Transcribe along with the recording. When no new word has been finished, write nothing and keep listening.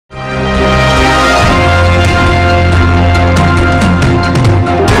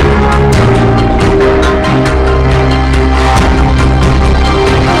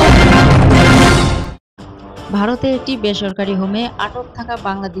একটি বেসরকারি হোমে আটক থাকা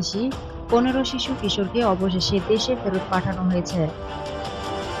বাংলাদেশি 15 শিশু কিশোরকে অবশেষে দেশে ফেরত পাঠানো হয়েছে।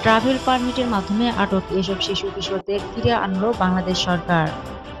 ট্রাভেল পারমিটের মাধ্যমে আটক এসব শিশু কিশোরদের ফিরে আনল বাংলাদেশ সরকার।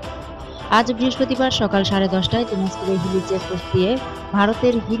 আজ বৃহস্পতিবার সকাল 10:30টায় দিনাজপুরের হিলি চেকপোস্ট দিয়ে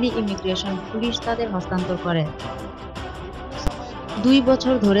ভারতের হিলি ইমিগ্রেশন পুলিশ তাদের হস্তান্তর করে। 2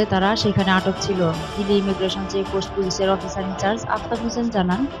 বছর ধরে তারা সেখানে আটক ছিল। হিলি ইমিগ্রেশন চেকপোস্ট পুলিশের অফিসার ইনচার্জ আফতাব হোসেন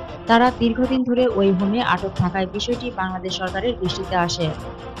জানান, তারা দীর্ঘদিন ধরে ওই হোমে আটক থাকায় বিষয়টি বাংলাদেশ সরকারের দৃষ্টিতে আসে।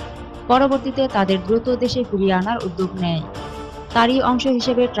 পরবর্তীতে তাদের দ্রুত দেশে ফিরিয়ে আনার উদ্যোগ নেয়। তারই অংশ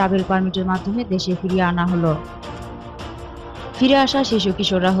হিসেবে ট্রাভেল পারমিটের মাধ্যমে দেশে ফিরিয়ে আনা হলো। ফিরে আসা শিশু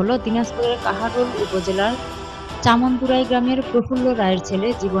কিশোররা হলো দিনাজপুরের কাহারোল উপজেলার চামনপুরাই গ্রামের প্রফুল্ল রায়ের ছেলে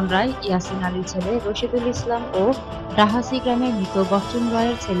জীবন রায়, ইয়াসিন আলীর ছেলে রশিদুল ইসলাম ও ডাহাসি গ্রামের মৃত বচ্চন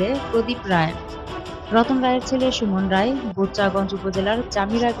রায়ের ছেলে প্রদীপ রায়, রতন রায়ের ছেলে সুমন রায়, বোচাগঞ্জ উপজেলার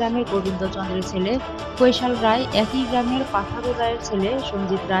জামিরা গ্রামের গোবিন্দ চন্দ্রের ছেলে কৈশাল রায়, একই গ্রামের পাথারু রায়ের ছেলে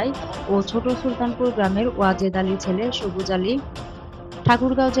সঞ্জিত রায় ও ছোট সুলতানপুর গ্রামের ওয়াজেদ আলীর ছেলে সবুজ আলী,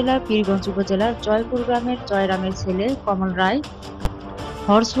 ঠাকুরগাঁও জেলার পীরগঞ্জ উপজেলার জয়পুর গ্রামের জয়রামের ছেলে কমল রায়,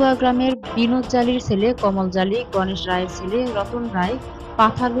 হরসুয়া গ্রামের বিনোদ জালির ছেলে কমল জালি, গণেশ রায়ের ছেলে রতন রায়,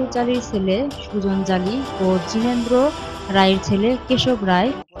 পাথালু জালির ছেলে সুজন জালি ও জিনেন্দ্র রায়ের ছেলে কেশব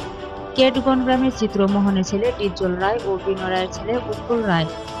রায়, কেটগণ গ্রামের চিত্রমোহনের ছেলে ডিজ্জল রায় ও বিনয় রায়ের ছেলে উৎপল রায়,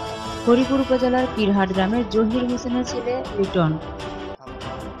 হরিপুর উপজেলার পীরহাট গ্রামের জহির হোসেনের ছেলে লিটন।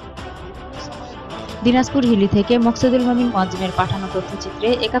 দিনাজপুর হিলি থেকে মকসুদুল মমিন মজিমের পাঠানো তথ্যচিত্রে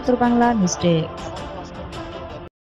 71 বাংলা নিউজ ডেস্ক।